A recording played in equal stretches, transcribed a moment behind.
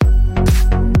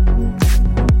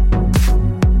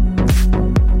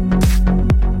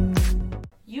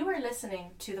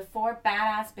your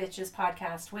Badass Bitches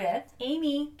podcast with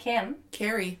Amy, Kim,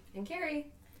 Carrie, and Carrie.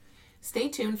 Stay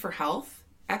tuned for health,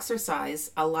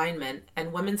 exercise, alignment,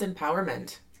 and women's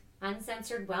empowerment.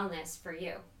 Uncensored wellness for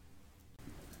you.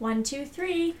 1, 2,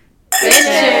 3.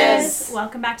 Bitches!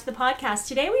 Welcome back to the podcast.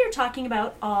 Today we are talking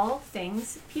about all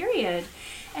things period.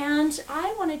 And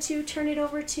I wanted to turn it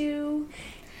over to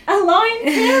Align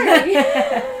Carrie.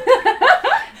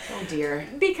 Oh dear.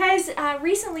 Because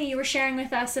recently you were sharing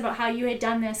with us about how you had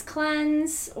done this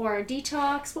cleanse or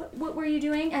detox. What were you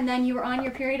doing? And then you were on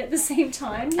your period at the same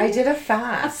time. I did a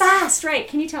fast. A fast, right.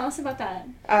 Can you tell us about that?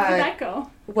 How did that go?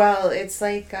 Well, it's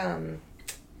like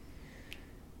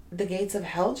the gates of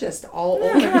hell just all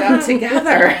opened up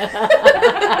together.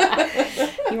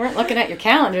 You weren't looking at your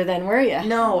calendar then, were you?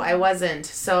 No, I wasn't.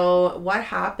 So what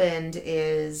happened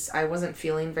is I wasn't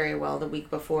feeling very well the week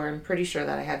before. I'm pretty sure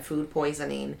that I had food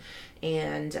poisoning.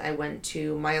 And I went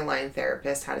to my Align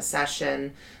therapist, had a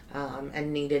session,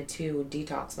 and needed to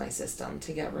detox my system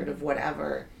to get rid of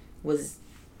whatever was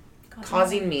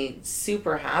causing me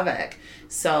super havoc.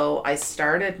 So I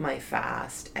started my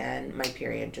fast and my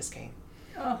period just came.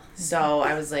 Oh. So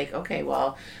I was like, okay,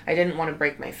 well, I didn't want to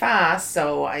break my fast,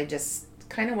 so I just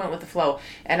kind of went with the flow.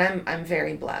 And I'm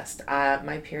very blessed.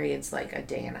 My period's like a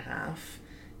day and a half.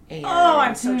 And,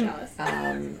 I'm so jealous.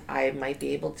 I might be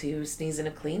able to sneeze in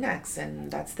a Kleenex, and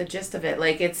that's the gist of it.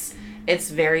 Like, it's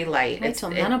very light. Wait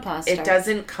till menopause It starts.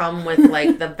 doesn't come with,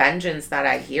 like, the vengeance that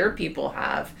I hear people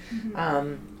have.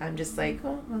 I'm just like,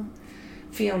 oh, well,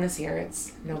 Fiona's here.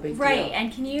 It's no big deal. Right,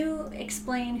 and can you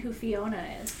explain who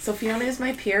Fiona is? So Fiona is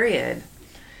my period.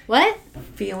 What?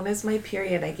 Fiona's my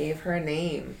period. I gave her a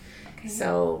name. Okay.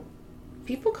 So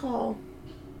people call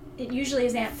It usually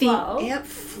is Aunt Flo. Aunt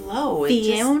Flo. It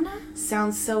Fiona? just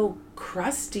sounds so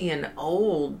crusty and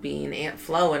old being Aunt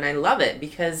Flo, and I love it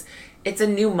because it's a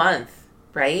new month,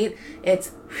 right?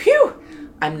 It's, whew,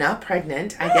 I'm not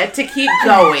pregnant. I get to keep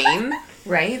going,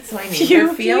 right? So I named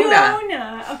her Fiona.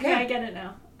 Fiona. Okay, Yeah. I get it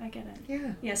now. I get it.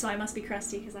 Yeah. Yeah, so I must be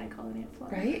crusty because I call it Aunt Flo.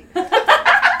 Right?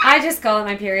 I just call it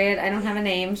my period. I don't have a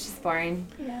name. It's just boring.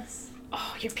 Yes.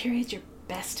 Oh, your period's your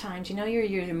best time. Do you know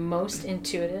you're most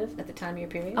intuitive at the time of your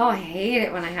period? Oh, I hate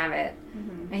it when I have it.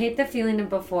 I hate the feeling of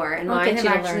before. And I'll mine get you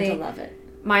have to learn actually, to love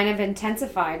it. mine have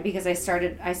intensified because I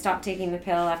stopped taking the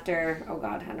pill after, oh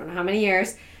God, I don't know how many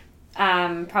years.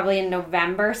 Probably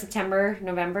in September,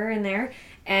 November in there.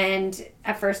 And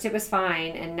at first it was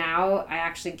fine, and now I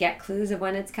actually get clues of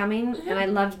when it's coming, and I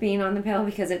loved being on the pill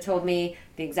because it told me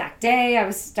the exact day I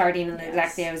was starting and the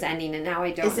exact day I was ending, and now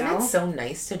I don't Isn't know. it so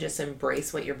nice to just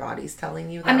embrace what your body's telling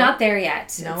you? I'm though? not there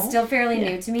yet. No? It's still fairly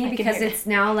new to me I can because hear it's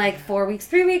now like 4 weeks,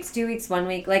 3 weeks, 2 weeks, 1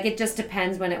 week. Like, it just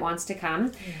depends when it wants to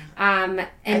come. And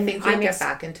I think you'll I'm get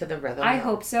back into the rhythm. I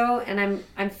hope so, and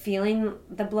I'm feeling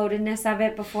the bloatedness of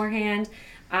it beforehand.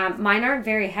 Mine aren't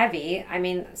very heavy. I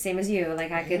mean, same as you.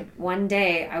 Like, I could one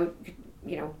day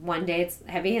it's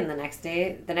heavy, and the next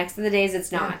of the days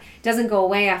it's not. It doesn't go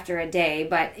away after a day,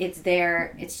 but it's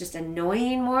there. It's just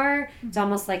annoying more. It's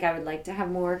almost like I would like to have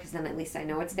more because then at least I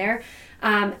know it's there.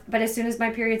 But as soon as my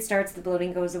period starts, the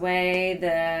bloating goes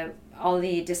away. All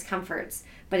the discomforts,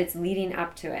 but it's leading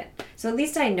up to it. So at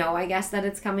least I know, I guess, that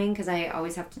it's coming because I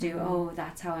always have to do,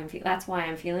 that's how I'm feeling. That's why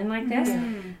I'm feeling like this.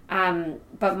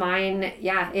 But mine,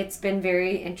 it's been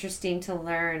very interesting to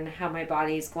learn how my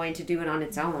body is going to do it on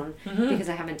its own because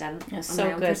I haven't done it It's on so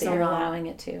my own good for that so you're long. allowing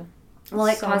it to. Well,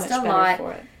 it so caused much a better lot.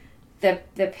 for it.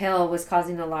 The pill was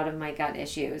causing a lot of my gut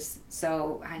issues,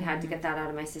 so I had to get that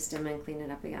out of my system and clean it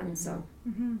up again. So,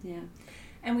 yeah.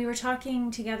 And we were talking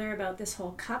together about this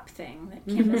whole cup thing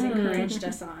that Kim has encouraged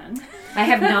us on. I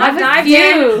have not dived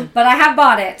few. in, but I have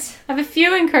bought it. I have a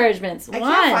few encouragements. I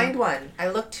can't find one. I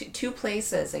looked two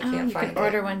places. I can't you find can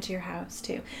order it. one to your house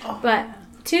too. But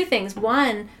two things.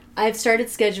 One, I've started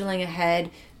scheduling ahead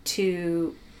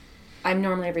to. I'm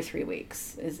normally every 3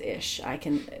 weeks is ish.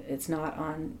 It's not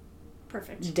on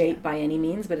Perfect. date by any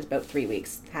means, but it's about 3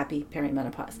 weeks. Happy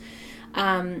perimenopause.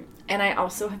 And I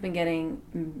also have been getting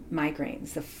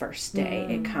migraines the first day.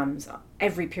 It comes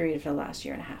every period for the last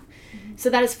year and a half. So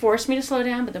that has forced me to slow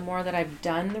down, but the more that I've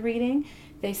done the reading,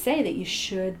 they say that you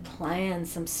should plan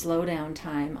some slow down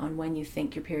time on when you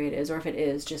think your period is, or if it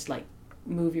is, just like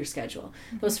move your schedule.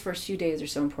 Those first few days are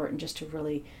so important just to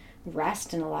really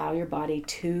rest and allow your body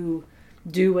to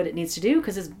do what it needs to do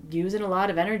because it's using a lot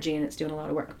of energy and it's doing a lot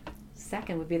of work.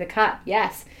 Second would be the cup.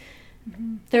 Yes.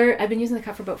 I've been using the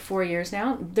cup for about 4 years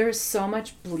now. There's so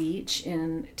much bleach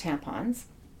in tampons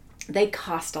They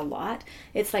cost a lot.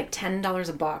 It's like $10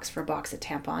 a box for a box of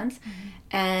tampons.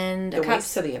 And The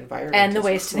waste to the environment. and the is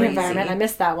waste to the crazy. environment. I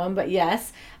missed that one, but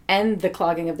yes. And the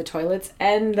clogging of the toilets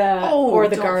and the Oh,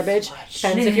 the don't garbage. flush.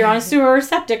 Depends if you're on a sewer or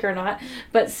septic or not.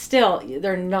 But still,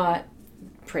 they're not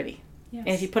pretty. Yes.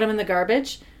 And if you put them in the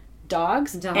garbage,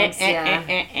 dogs.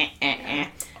 Yeah.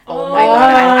 Oh my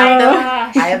god.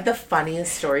 Oh. I have the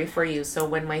funniest story for you. So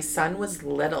when my son was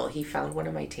little, he found one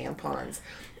of my tampons.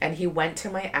 And he went to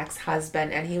my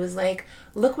ex-husband and he was like,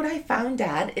 "Look what I found,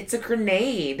 Dad. It's a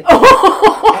grenade." And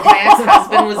my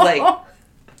ex-husband was like,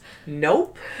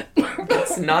 "Nope.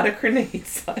 It's not a grenade,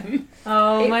 son."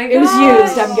 Oh my god. It was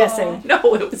used, I'm guessing. No,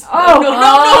 it was Oh. no.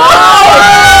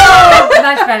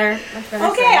 Much better. Much better.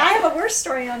 Okay, I have a worse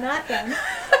story on that then.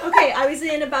 Okay, I was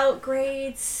in about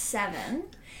grade 7,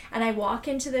 and I walk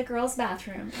into the girls'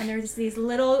 bathroom, and there's these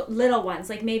little ones,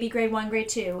 like maybe grade 1, grade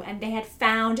 2, and they had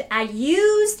found a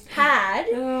used pad,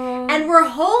 and were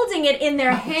holding it in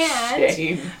their hand,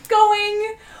 Shame.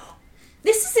 going,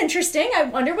 "This is interesting. I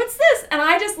wonder what's this." And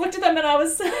I just looked at them, and I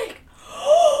was like,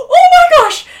 "Oh my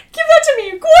gosh, give that to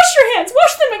me. Wash your hands.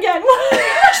 Wash them again.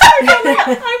 Wash them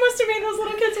again." I must have made those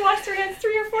little kids wash their hands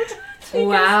 3 or 4 times. because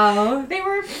Wow. They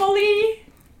were fully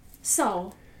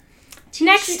so.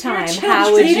 Next your time, children-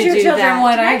 how would Teach you your do children that?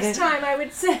 what I Next did. time I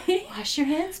would say, Wash your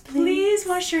hands, please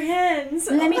wash your hands.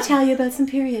 Let me tell you about some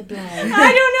period blood.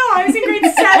 I don't know. I was in grade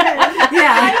 7.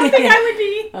 Yeah. I don't think I would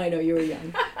be. I know you were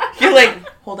young. You're like,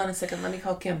 hold on a second, let me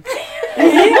call Kim.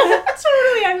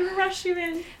 Totally, I would rush you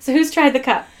in. So who's tried the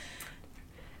cup?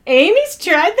 Amy's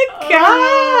tried the cup.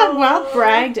 Oh. Well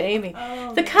bragged, Amy.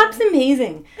 Oh, The cup's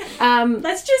amazing.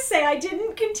 Let's just say I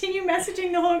didn't continue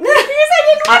messaging the whole group because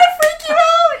I didn't want to freak you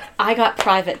out. I got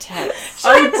private text.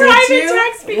 I private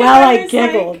text because Well, I was like,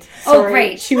 giggled. Oh, Sorry.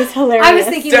 great. She was hilarious. I was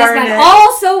thinking this Darn went it.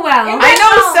 all so well. I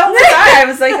know, so was I. I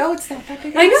was like, oh, it's not that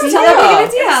big of a I know, deal. it's not that big of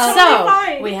a deal. It's So, totally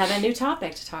fine. we have a new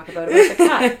topic to talk about the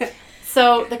cup.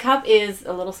 So, the cup is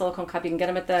a little silicone cup. You can get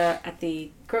them at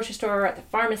the grocery store, at the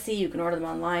pharmacy. You can order them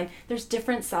online. There's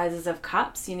different sizes of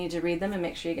cups. You need to read them and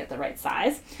make sure you get the right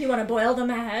size. You want to boil them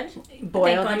ahead?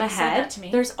 Boil God them you said ahead. that to me.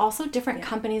 There's also different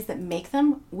companies that make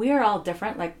them. We're all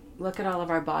different. Like, look at all of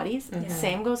our bodies.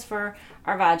 Same goes for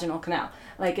our vaginal canal.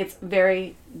 Like, it's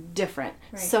very different.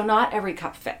 Right. So not every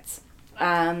cup fits.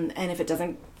 And if it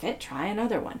doesn't fit, try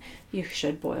another one. You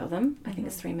should boil them. I think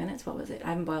it's 3 minutes. What was it? I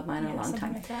haven't boiled mine in a long something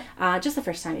time. like that. Just the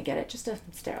first time you get it, just to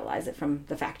sterilize it from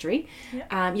the factory.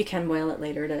 Yeah. You can boil it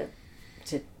later to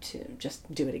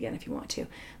just do it again if you want to.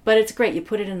 But it's great. You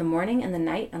put it in the morning and the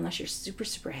night, unless you're super,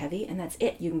 super heavy, and that's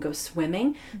it. You can go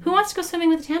swimming. Who wants to go swimming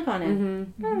with a tampon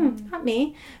in? Not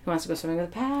me. Who wants to go swimming with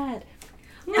a pad?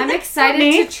 I'm excited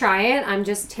Me? to try it. I'm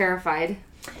just terrified.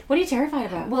 What are you terrified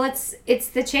about? Well, it's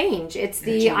the change. It's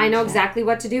the I know exactly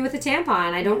what to do with a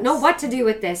tampon. I don't know what to do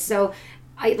with this. So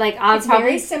I'll It's probably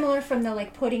very similar from the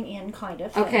putting in kind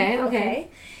of thing. Okay.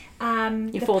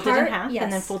 You the fold it in part- half yes.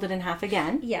 and then fold it in half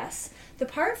again. Yes. The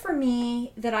part for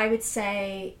me that I would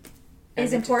say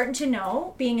is important to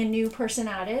know, being a new person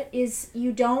at it, is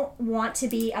you don't want to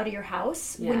be out of your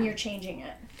house when Yeah. you're changing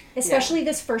it. Especially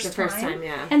this first the first time,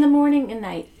 yeah. And the morning and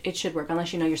night, it should work,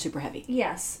 unless you know you're super heavy.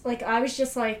 Yes. Like, I was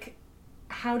just like,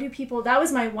 how do people, that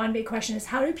was my one big question, is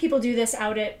how do people do this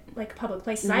out at, like, public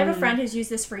places? I have a friend who's used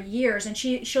this for years, and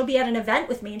she'll be at an event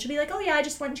with me, and she'll be like, oh yeah, I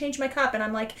just went and changed my cup. And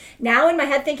I'm like, now in my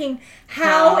head thinking,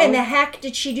 how in the heck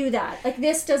did she do that? Like,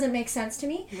 this doesn't make sense to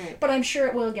me. Right. But I'm sure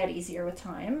it will get easier with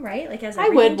time, right? Like, as I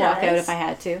everything would walk out does. if I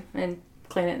had to and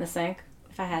clean it in the sink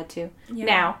if I had to. Yeah.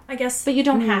 Now. I guess. But you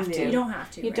don't have to. You don't have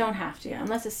to. You right? don't have to,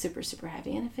 unless it's super, super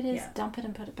heavy. And if it is, Yeah. dump it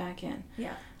and put it back in.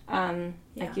 Yeah.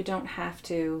 Like, you don't have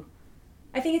to.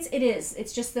 I think it is.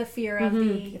 It's just the fear of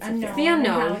the It's a unknown. fear. The and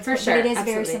unknown, how it's for going. sure, But it is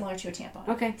very absolutely. similar to a tampon.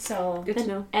 Okay. So. Good to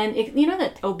know. And you know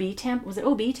that OB was it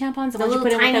OB tampons? The ones you little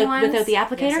put in tiny without ones? the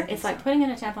applicator? Yes, I think It's like so. putting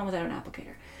in a tampon without an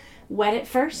applicator. Wet it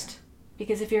first.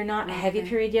 Because if you're not a heavy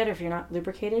period yet, or if you're not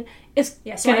lubricated, it's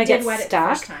Yeah, so gonna I did get wet it the stuck.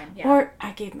 first time, yeah. Or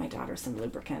I gave my daughter some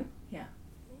lubricant. Yeah.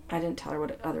 I didn't tell her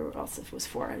what else it was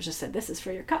for. I just said, this is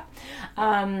for your cup.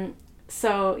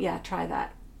 So yeah, try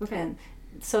that. Okay. And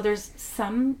so there's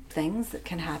some things that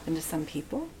can happen to some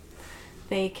people.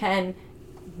 They can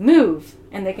move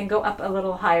and they can go up a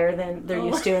little higher than they're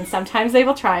used to, and sometimes they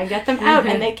will try and get them out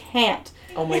and they can't.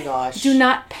 Oh my gosh. Do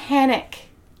not panic.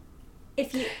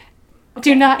 If you.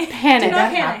 Do not panic. Do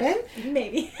not that panic. happen?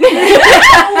 Maybe.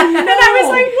 And I was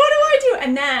like, what do I do?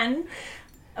 And then,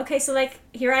 okay, so like,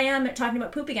 here I am talking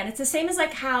about poop again. It's the same as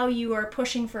like how you are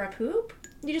pushing for a poop.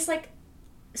 You just like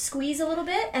squeeze a little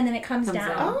bit, and then it comes down.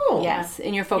 down. Oh. Yes,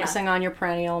 and you're focusing on your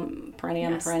perennial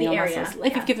Yes, the muscles. area. If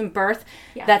Yeah. you've given birth,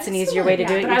 Yeah. that's an easier way to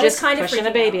do it. but You're I was just kind of pushing a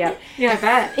freaking baby out. out. Yeah, I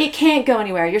bet. It can't go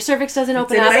anywhere. Your cervix doesn't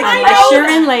open in up my unless throat. you're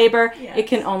in labor. Yes. It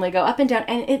can only go up and down,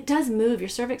 and it does move. Your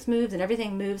cervix moves, and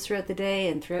everything moves throughout the day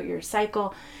and throughout your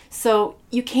cycle. So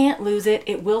you can't lose it.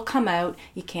 It will come out.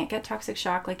 You can't get toxic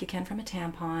shock like you can from a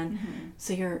tampon.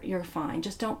 So you're fine.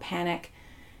 Just don't panic.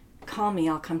 Call me.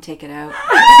 I'll come take it out. That's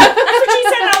what she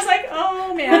said, and I was like,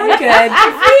 oh man. Good. If we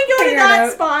go to Figure it that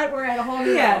out. spot, we're at a whole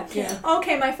new Yeah. level.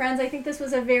 Okay, my friends, I think this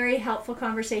was a very helpful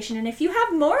conversation. And if you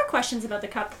have more questions about the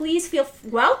cup, please feel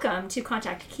welcome to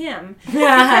contact Kim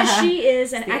because she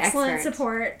is an The excellent expert.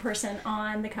 support person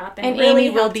on the cup. And really Amy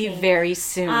will helped be me. very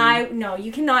soon. No,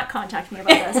 you cannot contact me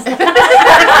about this.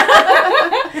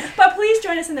 But please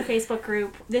join us in the Facebook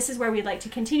group. This is where we'd like to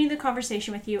continue the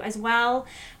conversation with you as well.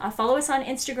 Follow us on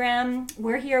Instagram.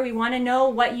 We're here. We want to know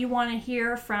what you want to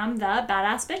hear from the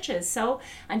Badass Bitches. So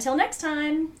until next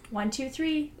time, 1, 2,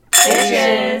 3.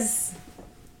 Bitches.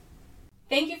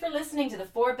 Thank you for listening to the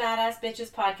Four Badass Bitches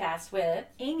podcast with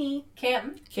Amy.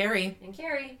 Kim Carrie, and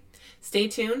Carrie. stay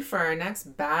tuned for our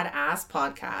next badass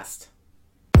podcast.